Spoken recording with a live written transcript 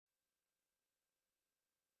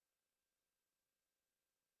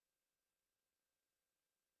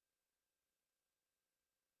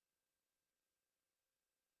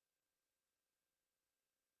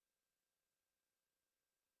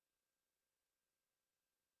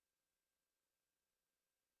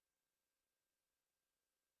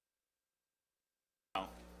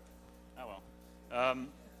All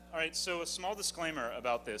right, so a small disclaimer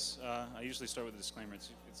about this. I usually start with a disclaimer.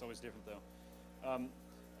 It's always different, though.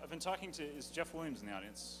 I've been talking to, is Jeff Williams in the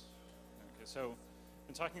audience? Okay, so I've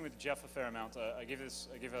been talking with Jeff a fair amount. I gave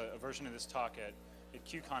a version of this talk at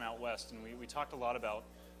QCon out west, and we talked a lot about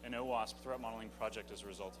an Owasp threat modeling project as a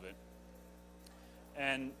result of it.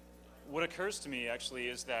 And what occurs to me, actually,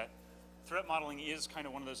 is that threat modeling is kind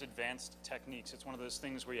of one of those advanced techniques. It's one of those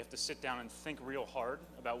things where you have to sit down and think real hard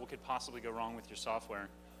about what could possibly go wrong with your software.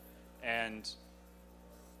 And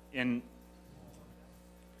in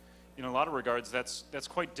a lot of regards, that's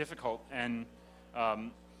quite difficult, and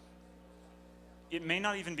it may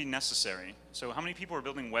not even be necessary. So how many people are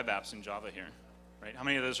building web apps in Java here? Right? How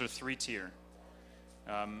many of those are 3-tier?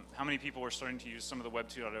 How many people are starting to use some of the Web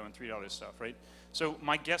 2.0 and 3.0 stuff, right? So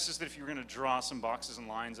my guess is that if you were going to draw some boxes and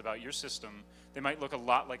lines about your system, they might look a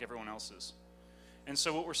lot like everyone else's. And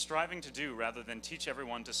so what we're striving to do, rather than teach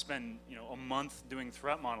everyone to spend a month doing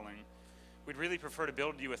threat modeling, we'd really prefer to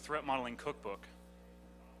build you a threat modeling cookbook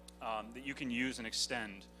that you can use and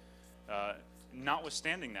extend.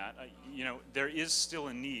 Notwithstanding that, there is still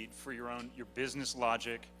a need for your business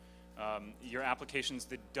logic, your applications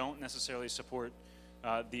that don't necessarily support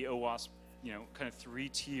the Owasp, kind of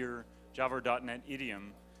 3-tier Java.NET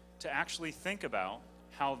idiom, to actually think about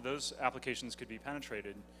how those applications could be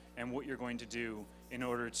penetrated and what you're going to do in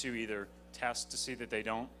order to either test to see that they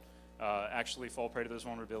don't actually fall prey to those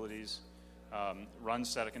vulnerabilities, run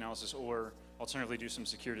static analysis, or alternatively do some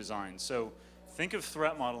secure design. So think of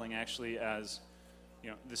threat modeling actually as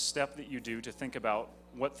the step that you do to think about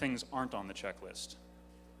what things aren't on the checklist.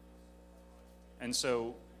 And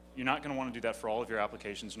so you're not going to want to do that for all of your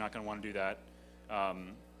applications. You're not going to want to do that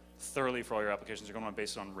thoroughly for all your applications. You're going to want to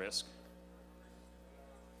base it on risk.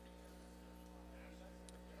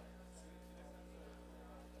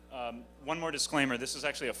 One more disclaimer. This is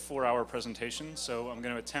actually a 4-hour presentation, so I'm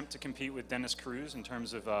going to attempt to compete with Dennis Cruz in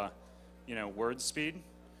terms of word speed,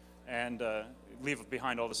 and leave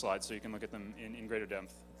behind all the slides so you can look at them in greater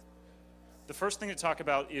depth. The first thing to talk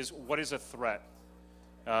about is, what is a threat?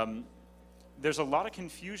 There's a lot of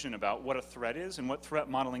confusion about what a threat is and what threat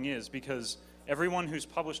modeling is, because everyone who's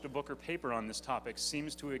published a book or paper on this topic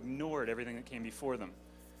seems to have ignored everything that came before them.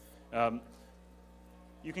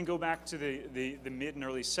 You can go back to the mid and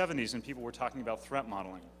early 70s, and people were talking about threat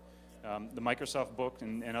modeling. The Microsoft book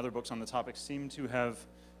and other books on the topic seem to have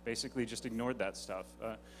basically just ignored that stuff.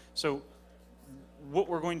 So what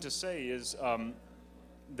we're going to say is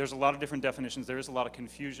there's a lot of different definitions. There is a lot of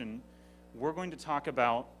confusion. We're going to talk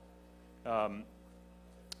about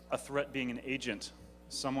a threat being an agent,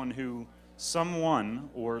 someone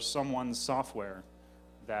or someone's software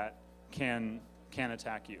that can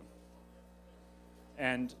attack you.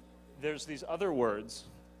 And there's these other words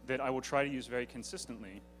that I will try to use very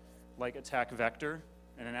consistently, like attack vector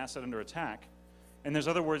and an asset under attack. And there's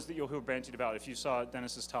other words that you'll hear bandied about. If you saw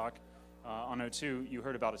Dennis's talk on O2, you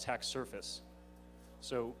heard about attack surface.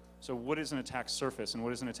 So what is an attack surface, and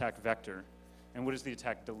what is an attack vector, and what is the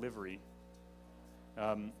attack delivery?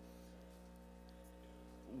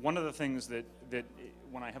 One of the things that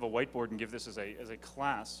when I have a whiteboard and give this as a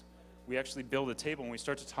class, we actually build a table and we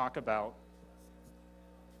start to talk about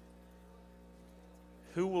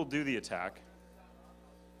who will do the attack,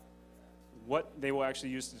 what they will actually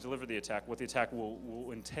use to deliver the attack, what the attack will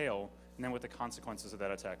entail, and then what the consequences of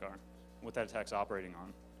that attack are, what that attack's operating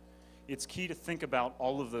on. It's key to think about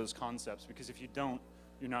all of those concepts, because if you don't,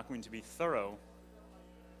 you're not going to be thorough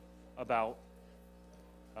about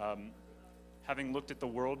having looked at the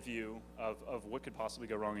worldview of what could possibly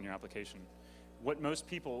go wrong in your application. What most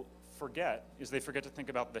people forget is they forget to think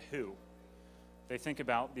about the who. They think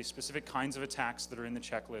about the specific kinds of attacks that are in the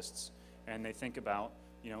checklists, and they think about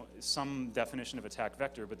some definition of attack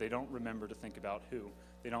vector, but they don't remember to think about who.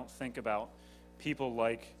 They don't think about people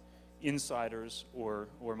like insiders or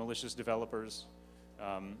malicious developers.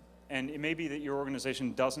 And it may be that your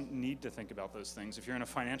organization doesn't need to think about those things. If you're in a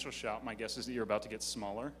financial shop, my guess is that you're about to get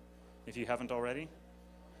smaller, if you haven't already.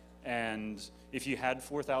 And if you had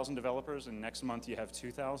 4,000 developers and next month you have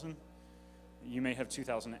 2,000, you may have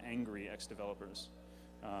 2,000 angry ex-developers.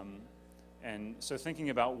 And so thinking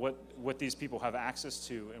about what these people have access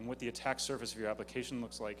to and what the attack surface of your application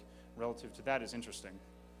looks like relative to that is interesting.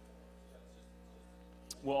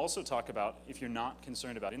 We'll also talk about, if you're not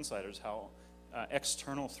concerned about insiders, how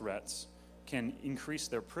external threats can increase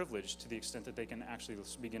their privilege to the extent that they can actually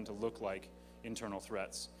begin to look like internal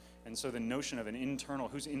threats. And so the notion of an internal,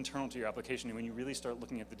 who's internal to your application, when you really start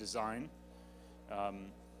looking at the design,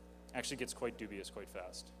 actually gets quite dubious quite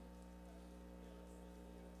fast.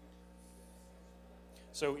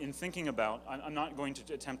 So in thinking about, I'm not going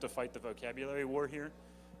to attempt to fight the vocabulary war here,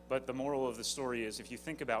 but the moral of the story is if you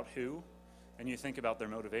think about who, and you think about their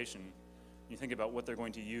motivation, you think about what they're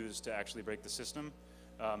going to use to actually break the system,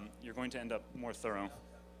 you're going to end up more thorough.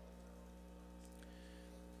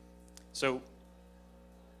 So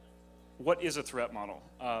what is a threat model?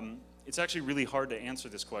 It's actually really hard to answer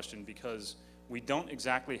this question because we don't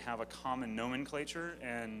exactly have a common nomenclature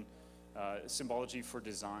and symbology for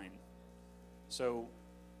design. So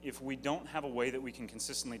if we don't have a way that we can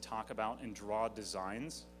consistently talk about and draw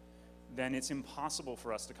designs, then it's impossible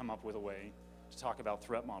for us to come up with a way to talk about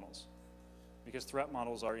threat models. Because threat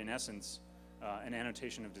models are, in essence, an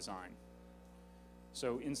annotation of design.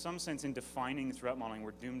 So in some sense, in defining threat modeling,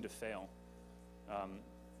 we're doomed to fail.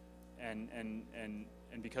 And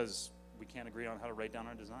because we can't agree on how to write down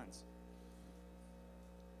our designs.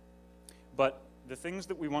 But the things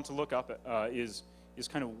that we want to look up is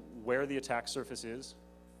kind of where the attack surface is,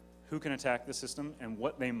 who can attack the system, and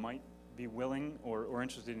what they might be willing or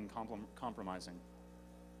interested in compromising.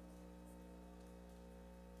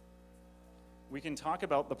 We can talk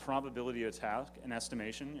about the probability of attack and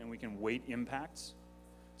estimation, and we can weight impacts.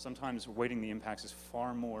 Sometimes weighting the impacts is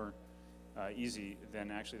far more easy than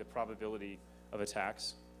actually the probability of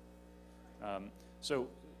attacks. So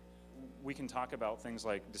we can talk about things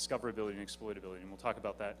like discoverability and exploitability, and we'll talk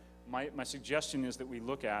about that. My suggestion is that we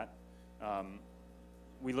look at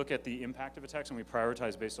the impact of attacks and we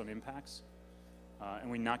prioritize based on impacts, and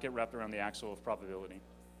we not get wrapped around the axle of probability.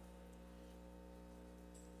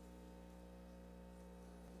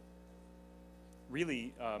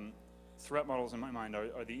 Really, threat models in my mind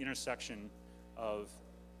are the intersection of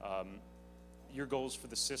your goals for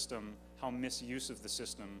the system, how misuse of the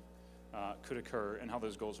system could occur, and how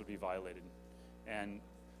those goals would be violated. And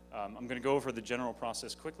I'm going to go over the general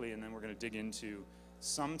process quickly, and then we're going to dig into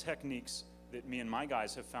some techniques that me and my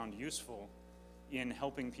guys have found useful in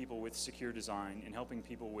helping people with secure design, in helping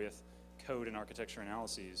people with code and architecture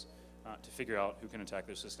analyses to figure out who can attack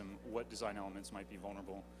their system, what design elements might be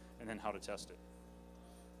vulnerable, and then how to test it.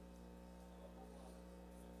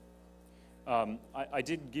 I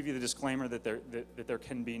did give you the disclaimer that there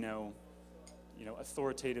can be no,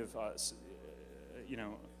 authoritative,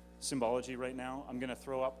 symbology right now. I'm going to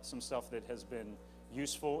throw up some stuff that has been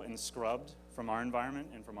useful and scrubbed from our environment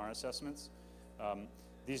and from our assessments.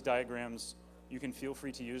 These diagrams, you can feel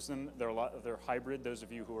free to use them. They're hybrid. Those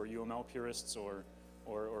of you who are UML purists or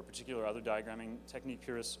particular other diagramming technique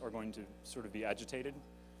purists are going to sort of be agitated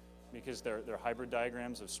because they're hybrid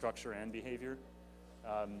diagrams of structure and behavior.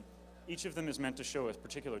 Each of them is meant to show a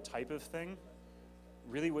particular type of thing.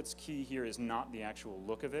 Really what's key here is not the actual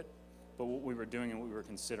look of it, but what we were doing and what we were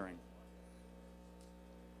considering.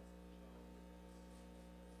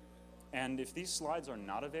 And if these slides are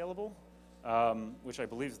not available, which I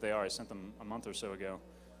believe they are, I sent them a month or so ago,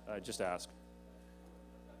 just ask.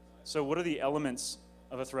 So what are the elements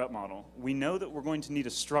of a threat model? We know that we're going to need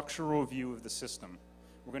a structural view of the system.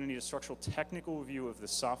 We're going to need a structural technical view of the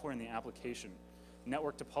software and the application.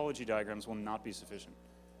 Network topology diagrams will not be sufficient.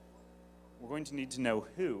 We're going to need to know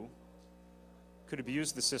who could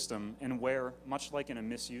abuse the system and where, much like in a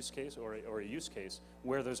misuse case or a use case,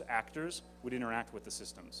 where those actors would interact with the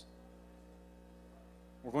systems.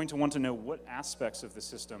 We're going to want to know what aspects of the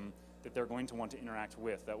system that they're going to want to interact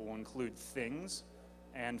with. That will include things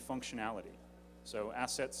and functionality. So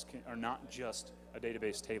assets are not just a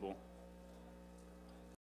database table.